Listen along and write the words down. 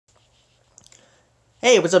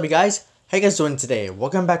Hey, what's up you guys? How you guys doing today?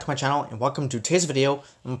 Welcome back to my channel and welcome to today's video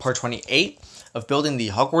on part 28 of building the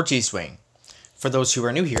Hogwarts East-Wing. For those who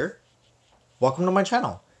are new here, welcome to my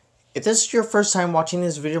channel. If this is your first time watching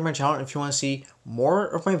this video on my channel and if you want to see more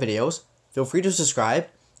of my videos, feel free to subscribe.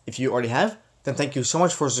 If you already have, then thank you so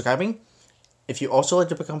much for subscribing. If you also like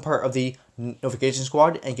to become part of the notification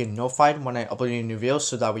squad and get notified when I upload new videos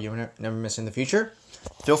so that way you never miss in the future,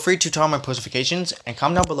 feel free to turn on my post notifications and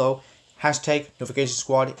comment down below hashtag notification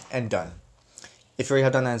squad and done. If you already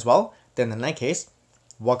have done that as well, then in that case,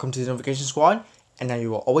 welcome to the notification squad and now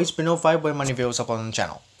you will always be notified when my new videos upload on the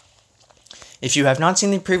channel. If you have not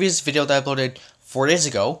seen the previous video that I uploaded 4 days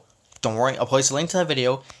ago, don't worry, I'll place a link to that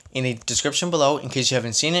video in the description below in case you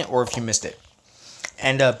haven't seen it or if you missed it.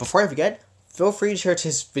 And before I forget, feel free to share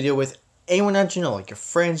this video with anyone that you know, like your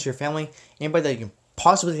friends, your family, anybody that you can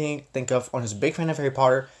possibly think of who's a big fan of Harry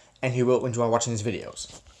Potter and who will enjoy watching these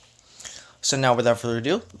videos. So now without further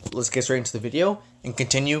ado, let's get straight into the video and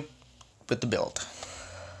continue with the build.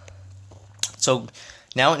 So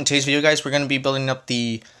now in today's video guys, we're going to be building up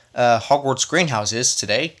the Hogwarts greenhouses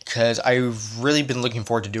today because I've really been looking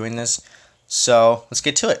forward to doing this. So let's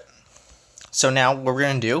get to it. So now what we're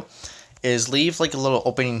going to do is leave like a little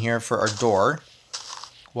opening here for our door.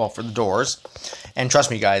 Well, for the doors. And trust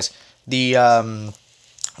me guys, the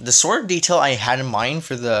sort of detail I had in mind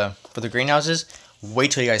for the greenhouses,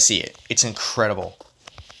 wait till you guys see it. It's incredible.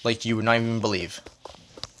 Like you would not even believe.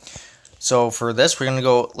 So for this, we're going to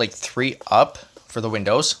go like 3 up for the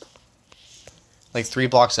windows. Like 3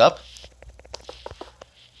 blocks up.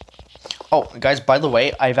 Oh, guys, by the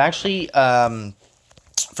way, I've actually forgot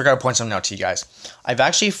to point something out to you guys. I've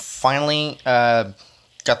actually finally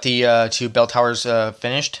got the 2 bell towers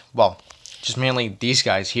finished. Well, just mainly these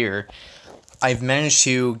guys here. I've managed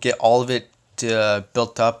to get all of it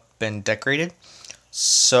built up and decorated.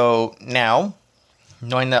 So now,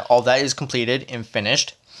 knowing that all that is completed and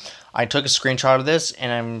finished, I took a screenshot of this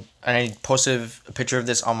and I posted a picture of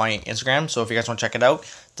this on my Instagram. So if you guys want to check it out,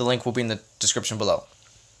 the link will be in the description below.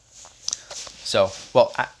 So,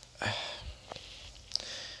 well,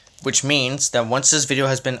 which means that once this video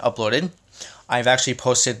has been uploaded, I've actually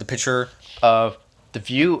posted the picture of the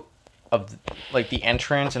view of like the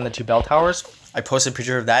entrance and the 2 bell towers. I posted a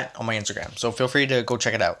picture of that on my Instagram. So feel free to go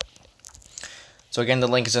check it out. So again, the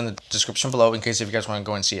link is in the description below in case if you guys want to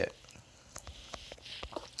go and see it.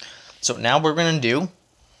 So now what we're going to do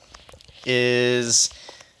is,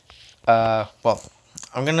 well,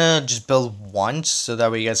 I'm going to just build one so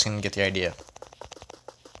that way you guys can get the idea.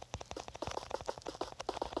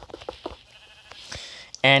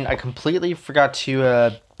 And I completely forgot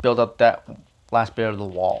to build up that last bit of the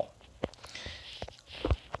wall.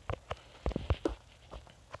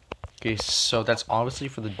 Okay, so that's obviously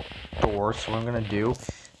for the door. So what I'm going to do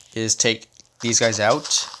is take these guys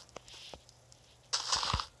out.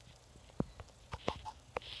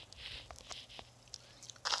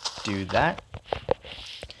 Do that.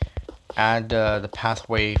 Add the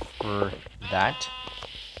pathway for that.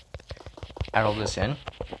 Add all this in.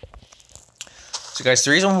 So guys, the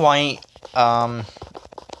reason why, well,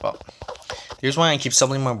 the reason why I keep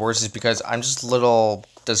stumbling my words is because I'm just a little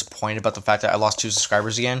disappointed about the fact that I lost 2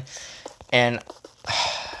 subscribers again. And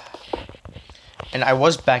I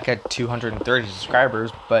was back at 230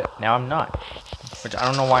 subscribers, but now I'm not. Which I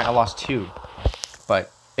don't know why I lost 2.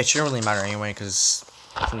 But it shouldn't really matter anyway, because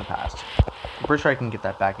it's in the past. I'm pretty sure I can get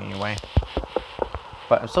that back anyway.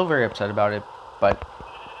 But I'm still very upset about it, but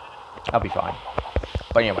I'll be fine.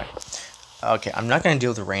 But anyway. Okay, I'm not going to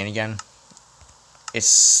deal with the rain again.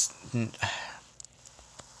 It's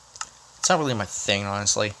not really my thing,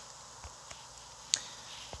 honestly.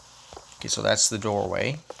 Okay, so that's the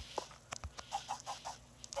doorway.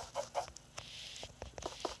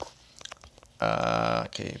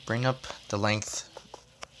 Okay, bring up the length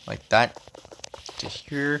like that to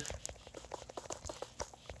here.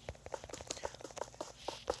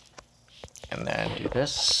 And then do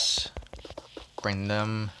this. Bring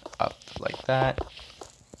them up like that.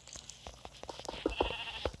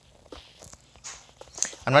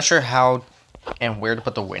 I'm not sure how and where to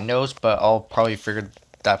put the windows, but I'll probably figure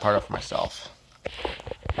that part out for myself.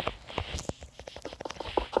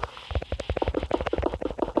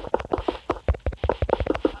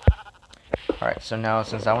 Alright, so now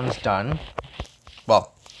since that one's done,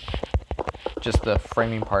 well, just the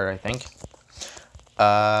framing part I think,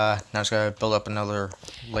 now I'm just going to build up another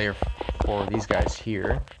layer for these guys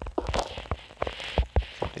here.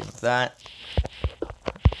 Something with that.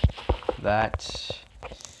 That.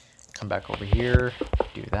 Come back over here.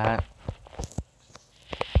 Do that.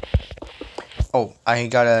 Oh, I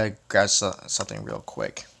gotta grab something real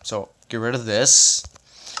quick. So, get rid of this.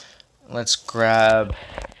 Let's grab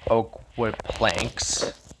oak wood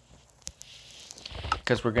planks,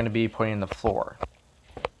 because we're going to be putting in the floor.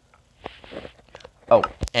 Oh,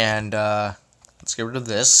 and let's get rid of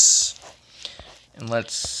this. And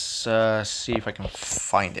let's see if I can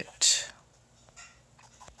find it.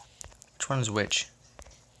 Which one's which?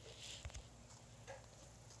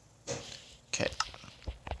 Okay.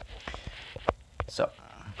 So,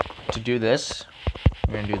 to do this,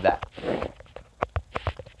 we're going to do that.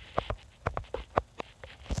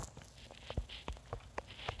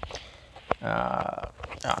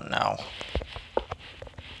 Oh no.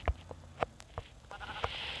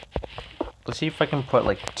 Let's see if I can put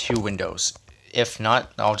like 2 windows. If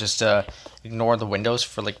not, I'll just ignore the windows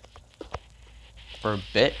for a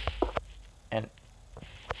bit. And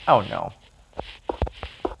oh no.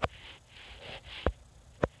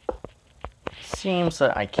 Seems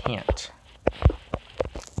that I can't.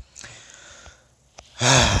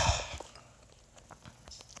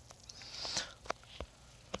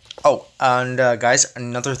 Oh, and guys,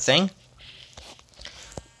 another thing.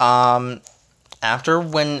 After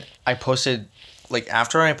I posted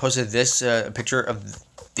this picture of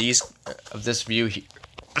this view here.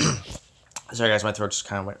 Sorry guys, my throat just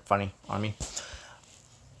kind of went funny on me.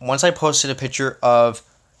 Once I posted a picture of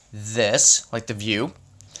this, like the view,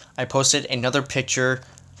 I posted another picture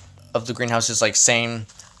of the greenhouses, like saying,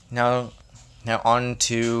 now on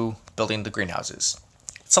to building the greenhouses.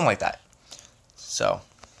 Something like that. So,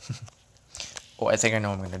 well, I think I know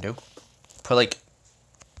what I'm going to do. Put like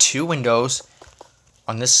 2 windows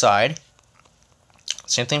on this side.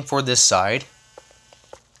 Same thing for this side.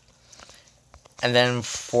 And then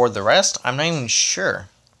for the rest, I'm not even sure.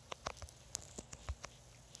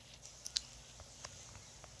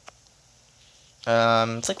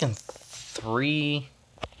 It's like in 3.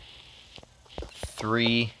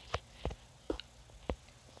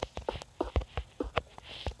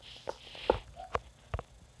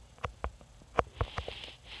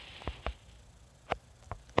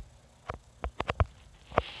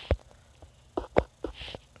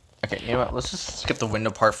 Okay, you know what? Let's just skip the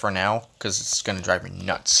window part for now, because it's gonna drive me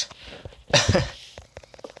nuts.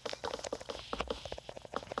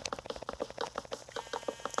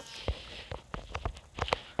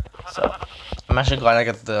 So, I'm actually glad I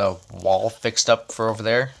got the wall fixed up for over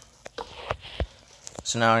there.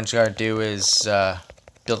 So now all I just gotta do is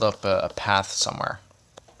build up a path somewhere.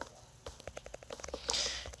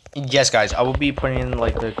 Yes, guys, I will be putting in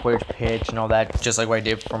like the Quidditch pitch and all that, just like what I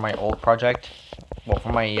did for my old project. Well,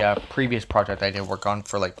 for my previous project I did work on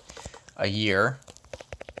for like a year.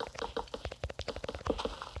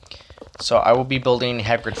 So I will be building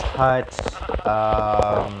Hagrid's hut,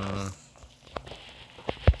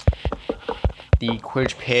 the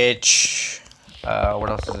Quidditch pitch, what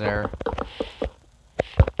else is there?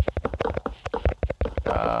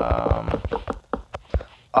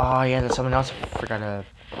 Oh yeah, there's something else I forgot to...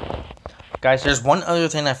 Guys, there's one other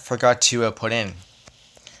thing I forgot to put in.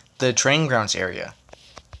 The training grounds area.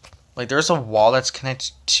 Like, there's a wall that's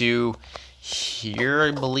connected to here,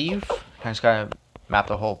 I believe. I just gotta map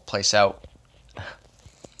the whole place out. I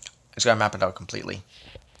just gotta map it out completely.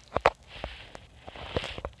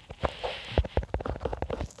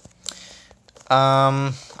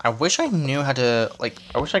 I wish I knew how to, like,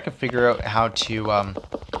 I wish I could figure out how to,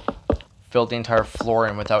 fill the entire floor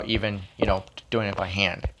in without even, you know, doing it by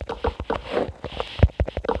hand.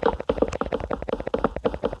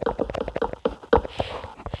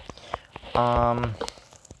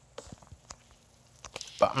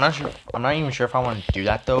 But I'm not even sure if I want to do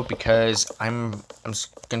that though, because I'm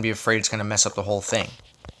just gonna be afraid it's gonna mess up the whole thing.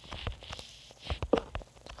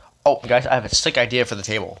 Oh, guys, I have a sick idea for the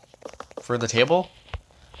table. For the table,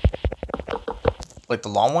 like the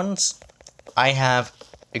long ones, I have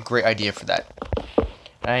a great idea for that.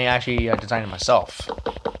 And I actually designed it myself.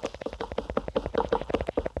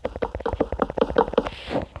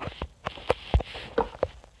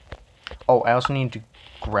 Oh, I also need to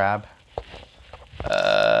grab...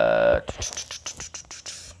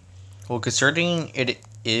 well, considering it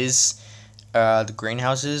is the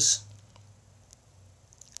greenhouses...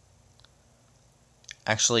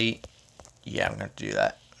 Actually, yeah, I'm going to do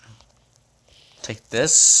that. Take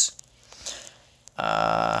this.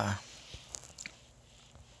 Where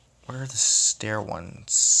are the stair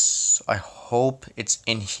ones? I hope it's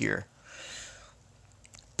in here.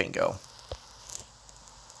 Bingo.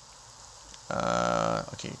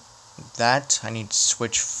 Okay, that I need to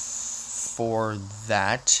switch for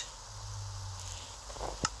that,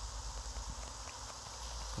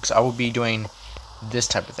 because I will be doing this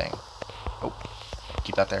type of thing. Oh,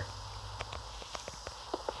 keep that there.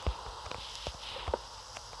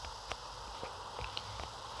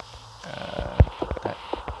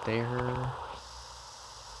 there.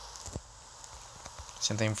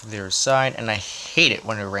 Same thing for the other side. And I hate it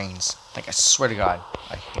when it rains. Like, I swear to God,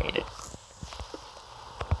 I hate it.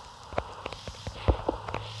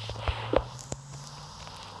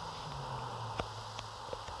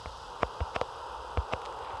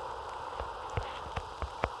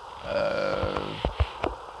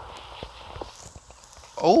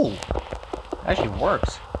 Oh, it actually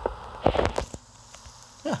works.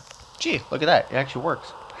 Yeah, gee, look at that. It actually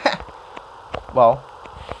works. Well,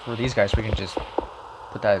 for these guys, we can just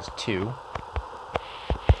put that as 2.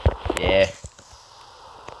 Yeah.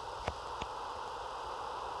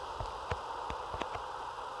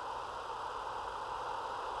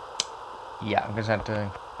 Yeah, I'm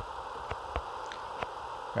gonna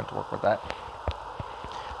have to work with that.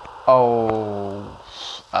 Oh,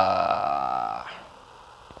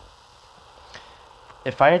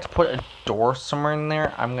 if I had to put a door somewhere in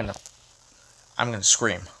there, I'm gonna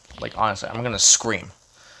scream. Like, honestly, I'm gonna scream.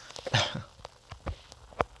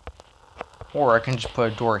 Or I can just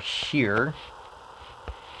put a door here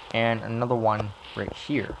and another one right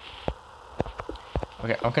here.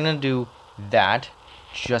 Okay, I'm gonna do that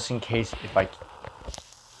just in case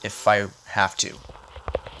if I have to.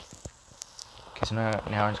 Okay, so now I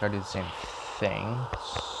just gotta do the same thing.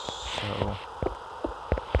 So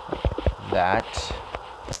that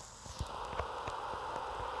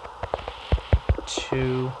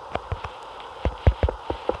 2,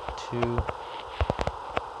 2.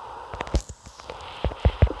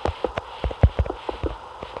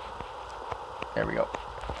 There we go.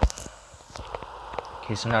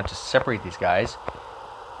 Okay, so now to separate these guys,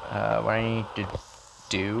 what I need to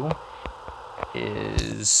do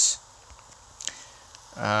is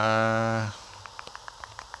oh,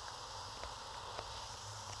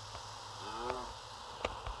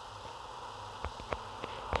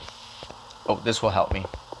 this will help me.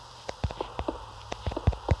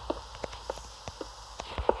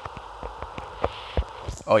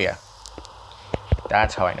 Oh yeah,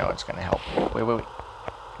 that's how I know it's gonna help. Wait.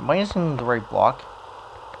 Am I using the right block?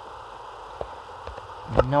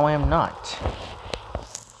 No, I am not.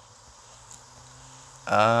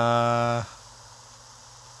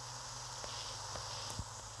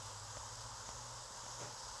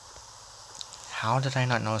 How did I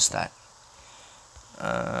not notice that?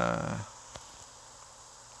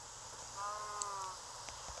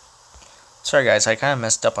 Sorry guys, I kind of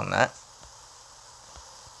messed up on that.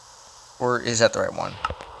 Or is that the right one?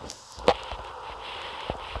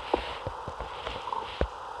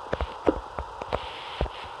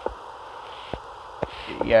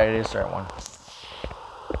 Yeah, it is the right one.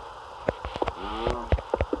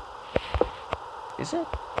 Is it?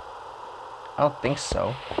 I don't think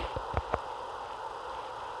so.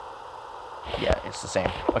 Yeah, it's the same.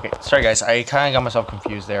 Okay, sorry guys, I kind of got myself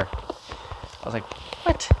confused there. I was like,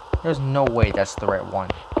 what? There's no way that's the right one.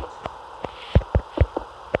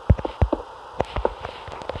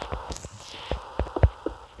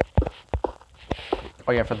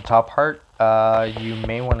 Oh yeah, for the top part, you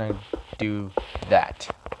may want to do that.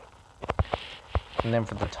 And then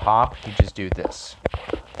for the top, you just do this.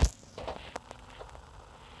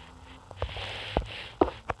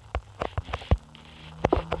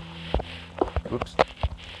 Oops.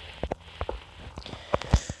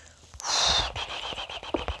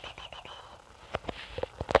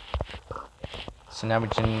 So now we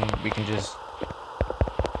can just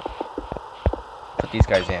put these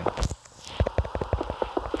guys in.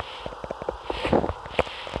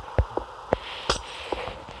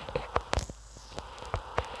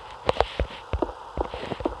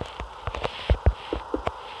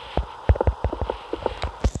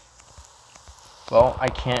 Well,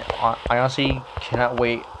 I honestly cannot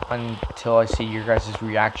wait until I see your guys'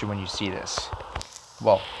 reaction when you see this.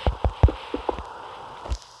 Well,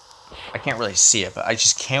 I can't really see it, but I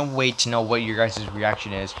just can't wait to know what your guys'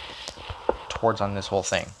 reaction is towards on this whole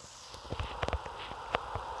thing.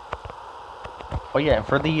 Oh yeah, and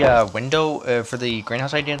for the window, for the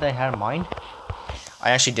greenhouse idea that I had in mind,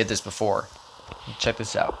 I actually did this before. Check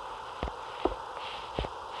this out.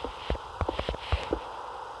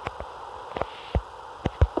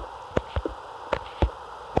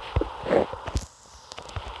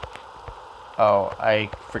 Oh,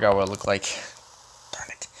 I forgot what it looked like. Darn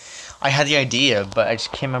it. I had the idea, but I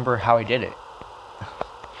just can't remember how I did it.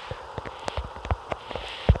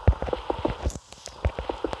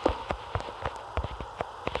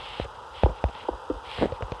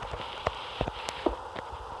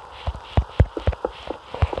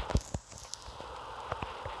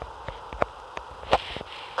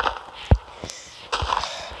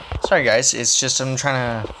 Sorry guys, it's just I'm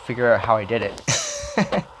trying to figure out how I did it.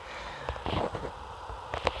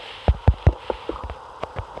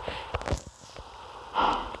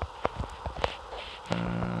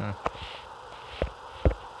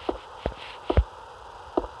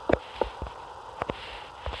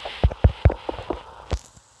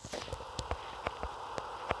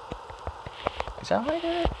 that how I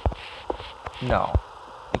did it? No.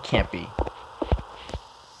 It can't be.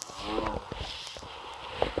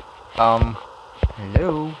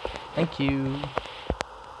 Hello? Thank you.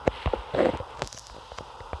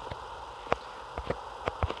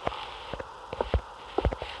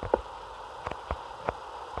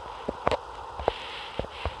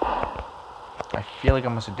 I feel like I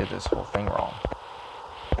must have did this whole thing wrong.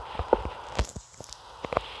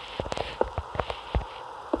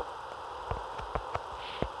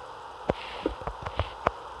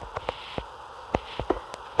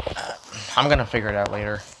 I'm gonna figure it out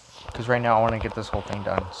later, because right now I want to get this whole thing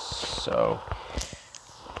done. So,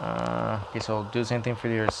 okay, so I'll do the same thing for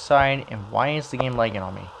the other side. And why is the game lagging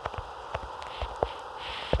on me?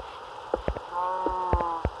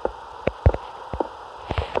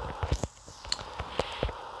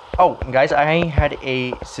 Oh, guys, I had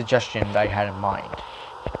a suggestion that I had in mind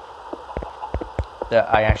that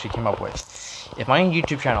I actually came up with. If my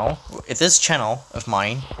YouTube channel, if this channel of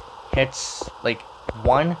mine hits like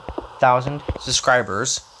 1,000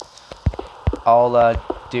 subscribers, I'll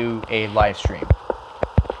do a live stream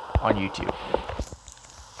on YouTube.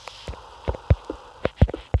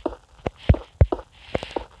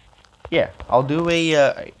 Yeah, I'll do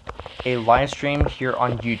a live stream here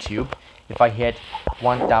on YouTube if I hit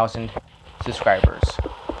 1,000 subscribers.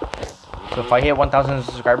 So if I hit 1,000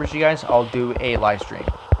 subscribers, you guys, I'll do a live stream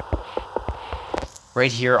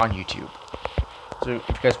right here on YouTube. So if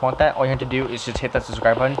you guys want that, all you have to do is just hit that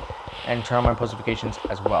subscribe button and turn on my post notifications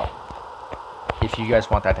as well, if you guys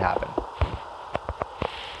want that to happen.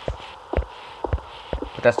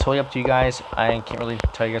 But that's totally up to you guys. I can't really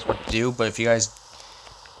tell you guys what to do, but if you guys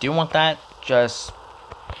do want that, just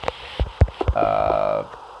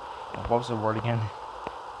what was the word again?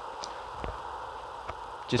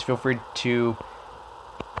 Just feel free to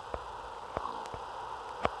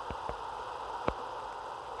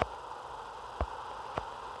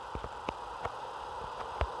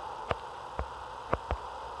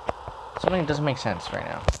something that doesn't make sense right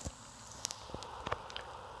now.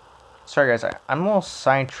 Sorry guys, I'm a little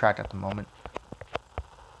sidetracked at the moment.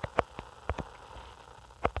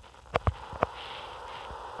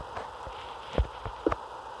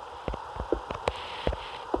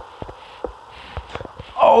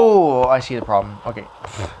 Oh, I see the problem. Okay,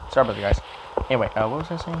 sorry about that, guys. Anyway, what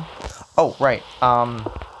was I saying? Oh, right.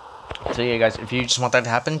 So yeah, guys, if you just want that to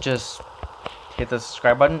happen, just hit the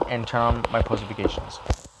subscribe button and turn on my post notifications.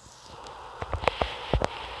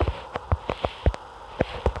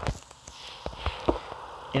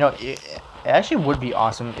 You know, it actually would be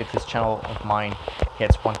awesome if this channel of mine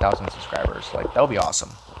hits 1,000 subscribers. Like, that would be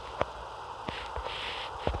awesome.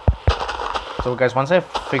 So guys, once I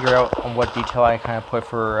figure out on what detail I kind of put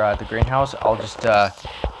for the greenhouse, I'll just,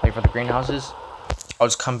 like for the greenhouses, I'll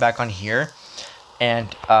just come back on here and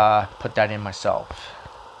put that in myself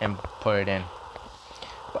and put it in.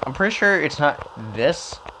 But I'm pretty sure it's not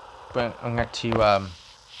this, but I'm going to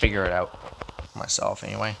figure it out myself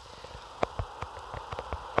anyway.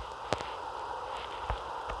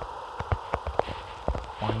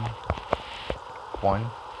 One,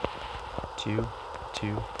 two,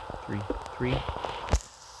 3,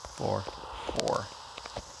 4, 4.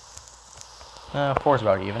 4 is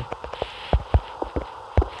about even.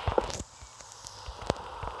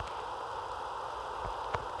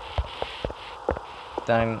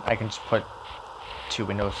 Then I can just put 2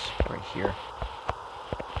 windows right here.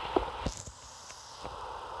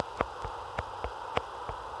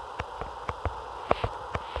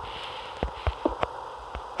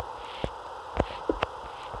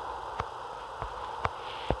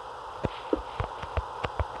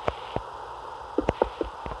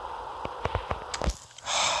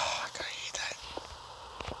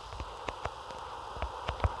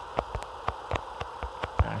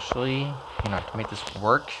 Actually, you know, to make this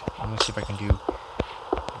work, let me see if I can do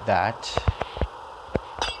that.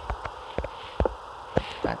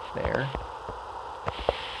 That there.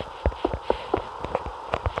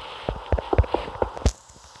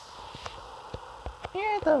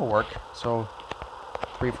 Yeah, that'll work. So,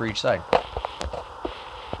 3 for each side.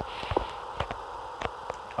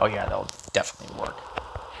 Oh yeah, that'll definitely work.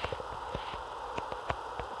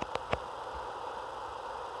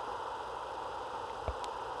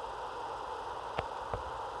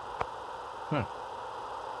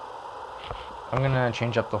 I'm gonna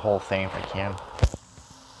change up the whole thing if I can.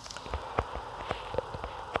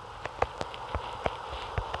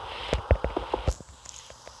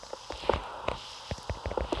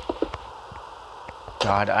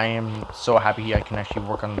 God, I am so happy I can actually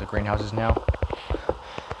work on the greenhouses now.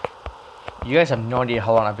 You guys have no idea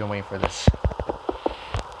how long I've been waiting for this.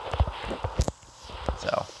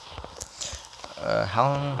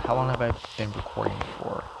 how long have I been recording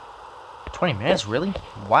for? 20 minutes, really?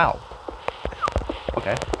 Wow.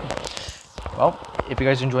 Okay. Well, if you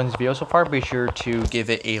guys are enjoying this video so far, be sure to give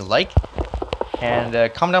it a like. And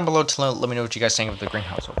comment down below to let me know what you guys think of the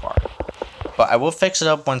greenhouse so far. But I will fix it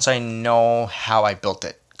up once I know how I built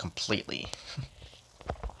it completely.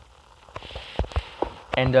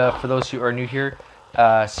 And for those who are new here,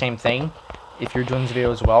 same thing. If you're doing this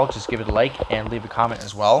video as well, just give it a like and leave a comment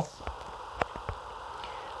as well.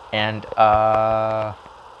 And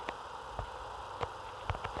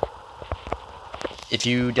if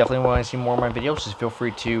you definitely want to see more of my videos, just feel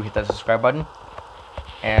free to hit that subscribe button.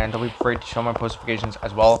 And don't be afraid to show my post notifications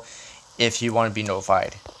as well if you want to be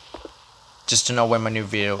notified, just to know when my new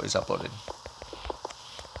video is uploaded.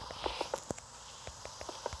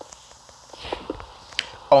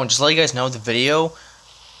 Oh, and just to let you guys know, the video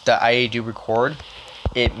that I do record,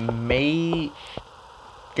 it may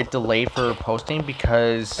get delayed for posting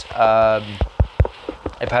because if I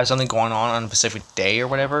have something going on a specific day or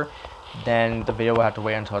whatever, then the video will have to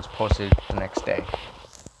wait until it's posted the next day.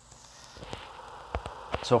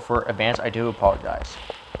 So for advance, I do apologize.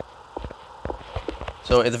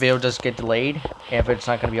 So if the video does get delayed, and if it's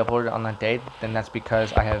not going to be uploaded on that day, then that's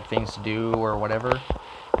because I have things to do or whatever.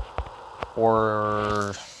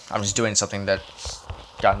 Or I'm just doing something that's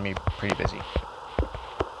gotten me pretty busy.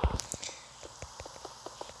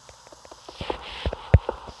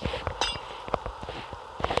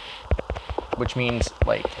 Which means,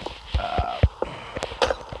 like,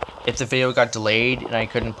 if the video got delayed and I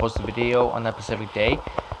couldn't post the video on that specific day,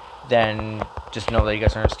 then just know that you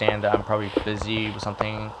guys understand that I'm probably busy with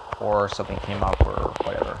something, or something came up, or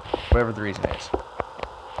whatever the reason is.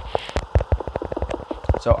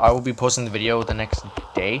 So I will be posting the video the next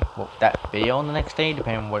day, well, that video on the next day,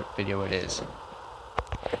 depending on what video it is.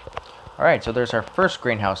 Alright, so there's our first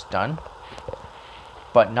greenhouse done,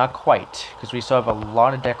 but not quite, because we still have a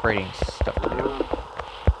lot of decorating stuff to do.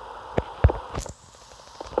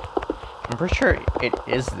 I'm pretty sure it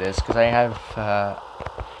is this, because I have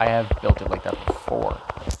built it like that before.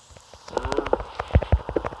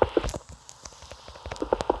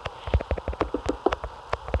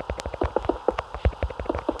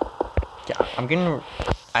 Yeah,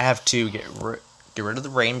 I have to get rid of the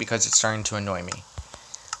rain because it's starting to annoy me.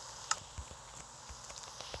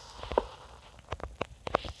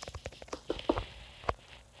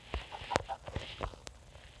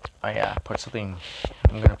 Oh yeah, put something,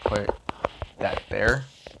 I'm gonna put that there.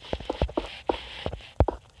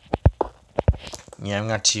 Yeah, I'm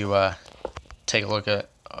going to take a look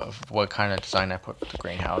at what kind of design I put for the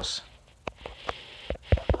greenhouse.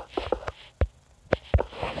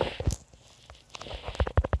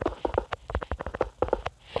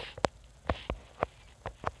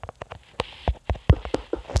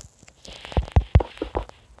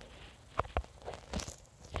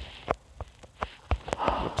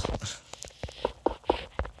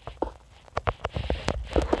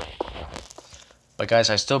 But guys,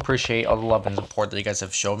 I still appreciate all the love and support that you guys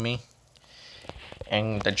have shown me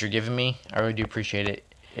and that you're giving me. I really do appreciate it.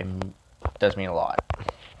 It does mean a lot.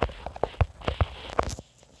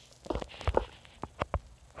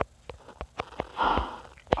 Oh,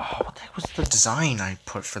 what the heck was the design I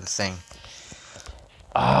put for the thing?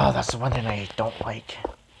 Oh, that's the one thing I don't like.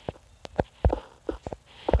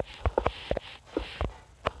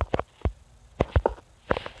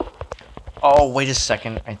 Oh, wait a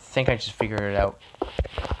second. I think I just figured it out.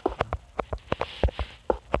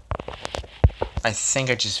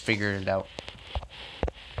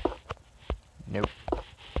 Nope.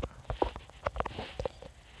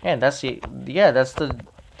 Yeah, that's the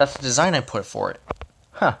design I put for it.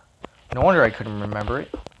 Huh. No wonder I couldn't remember it.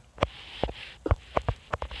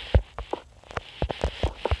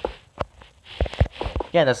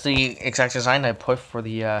 Yeah, that's the exact design I put for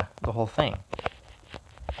the whole thing.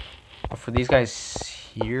 But for these guys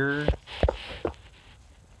here,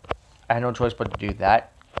 I had no choice but to do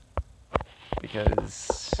that,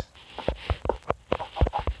 because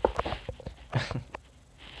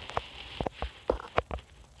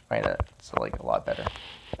right, that's like a lot better.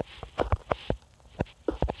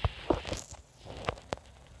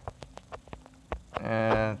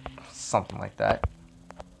 Something like that.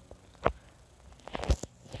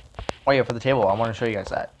 Oh yeah, for the table, I want to show you guys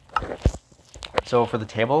that. So for the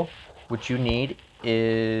table, what you need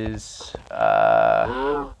is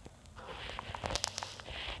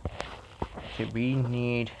okay, we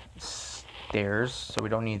need stairs, so we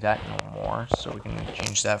don't need that no more, so we can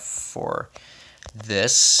change that for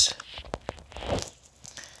this.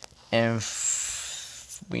 And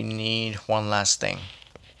we need one last thing,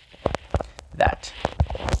 that.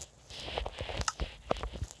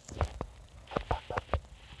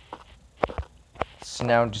 So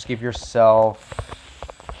now just give yourself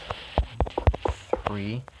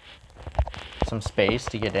some space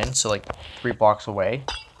to get in. So like 3 blocks away.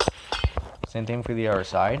 Same thing for the other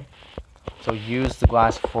side. So use the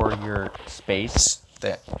glass for your space,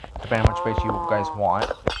 that depending on how much space you guys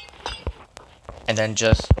want. And then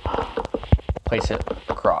just place it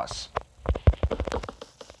across.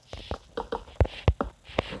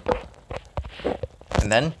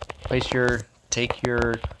 And then take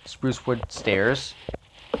your spruce wood stairs,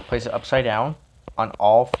 place it upside down on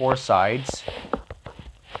all 4 sides,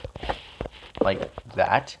 like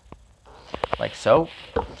that, like so.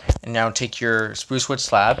 And now take your spruce wood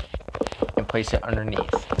slab and place it underneath.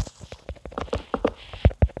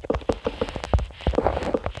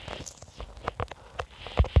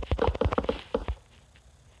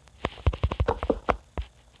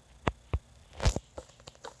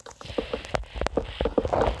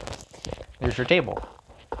 There's your table.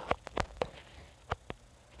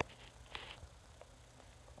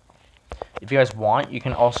 If you guys want, you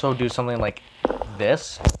can also do something like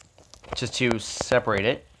this, just to separate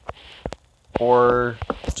it, or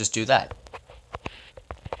just do that.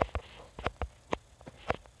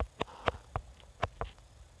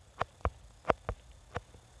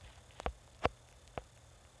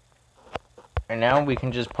 And now we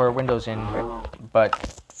can just put our windows in, but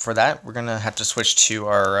for that we're gonna have to switch to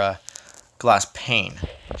our glass pane,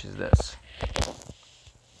 which is this.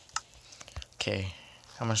 Okay,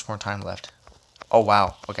 how much more time left? Oh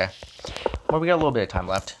wow, okay. Well, we got a little bit of time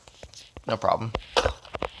left. No problem.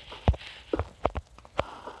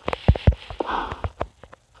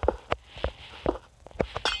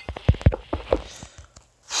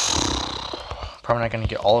 Probably not gonna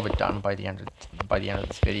get all of it done by the end of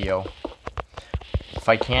this video. If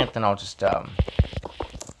I can't, then I'll just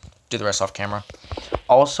do the rest off camera.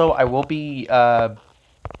 Also, I will be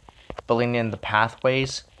building in the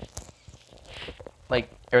pathways. Like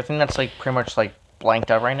everything that's like pretty much like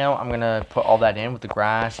blanked out right now, I'm gonna put all that in with the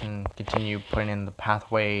grass and continue putting in the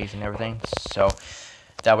pathways and everything. So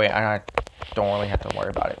that way I don't really have to worry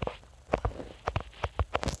about it.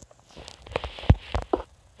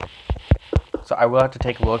 So I will have to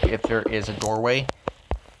take a look if there is a doorway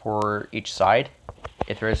for each side.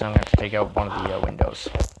 If there is, I'm going to have to take out one of the windows.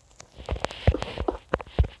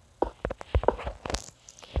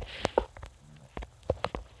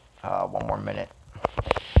 One more minute.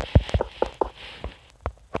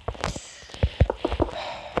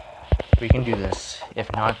 We can do this.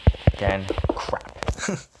 If not, then crap.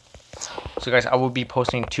 So guys, I will be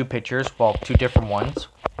posting 2 pictures, well, 2 different ones.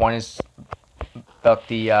 One is about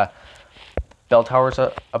the bell towers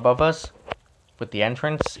above us with the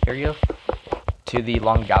entrance area to the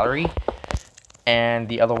long gallery, and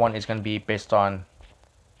the other one is going to be based on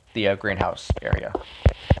the greenhouse area.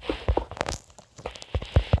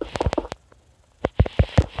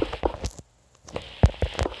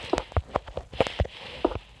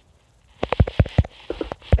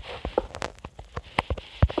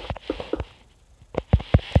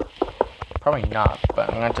 Probably not, but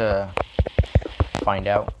I'm going to find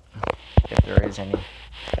out if there is any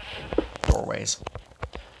doorways.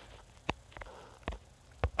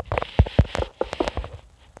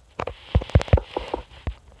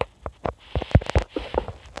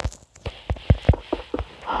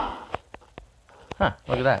 Huh,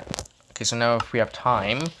 look at that. Okay, so now if we have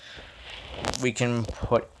time, we can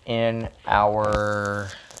put in our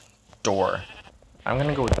door. I'm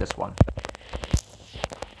gonna go with this one,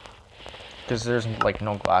 because there's like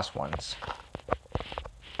no glass ones.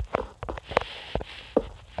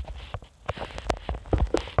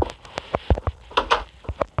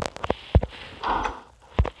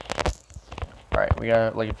 Alright, we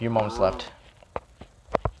got like a few moments left.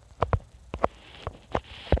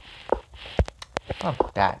 Oh,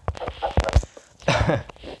 that.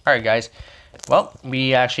 Alright guys, well,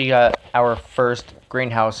 we actually got our first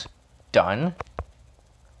greenhouse done.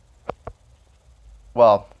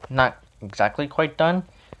 Well, not exactly quite done,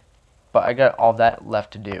 but I got all that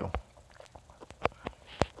left to do.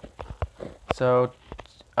 So,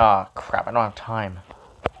 crap, I don't have time.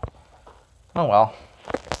 Oh well,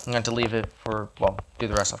 I'm going to leave it for, well, do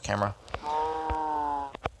the rest off camera.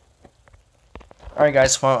 Alright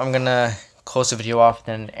guys, well, I'm gonna close the video off,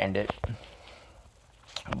 then end it.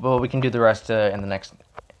 Well, we can do the rest in the next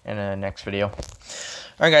video.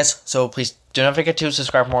 Alright guys, so please do not forget to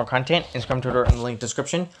subscribe for more content. Instagram, Twitter, in the link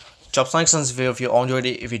description. Drop some likes on this video if you all enjoyed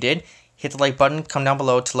it. If you did, hit the like button, comment down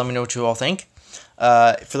below to let me know what you all think.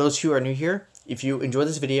 For those who are new here, if you enjoyed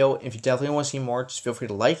this video, if you definitely want to see more, just feel free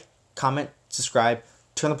to like, comment, subscribe,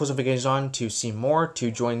 turn the post notifications on to see more,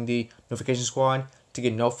 to join the notification squad, to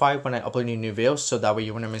get notified when I upload new videos, so that way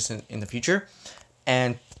you won't miss it in the future.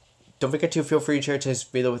 And don't forget to feel free to share this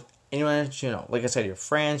video with anyone that you know. Like I said, your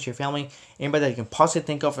friends, your family, anybody that you can possibly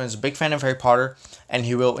think of and is a big fan of Harry Potter, and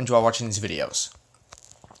he will enjoy watching these videos.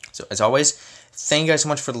 So as always, thank you guys so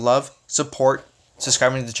much for the love, support,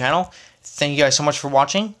 subscribing to the channel. Thank you guys so much for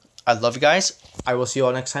watching. I love you guys. I will see you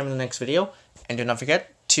all next time in the next video. And do not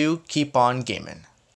forget to keep on gaming.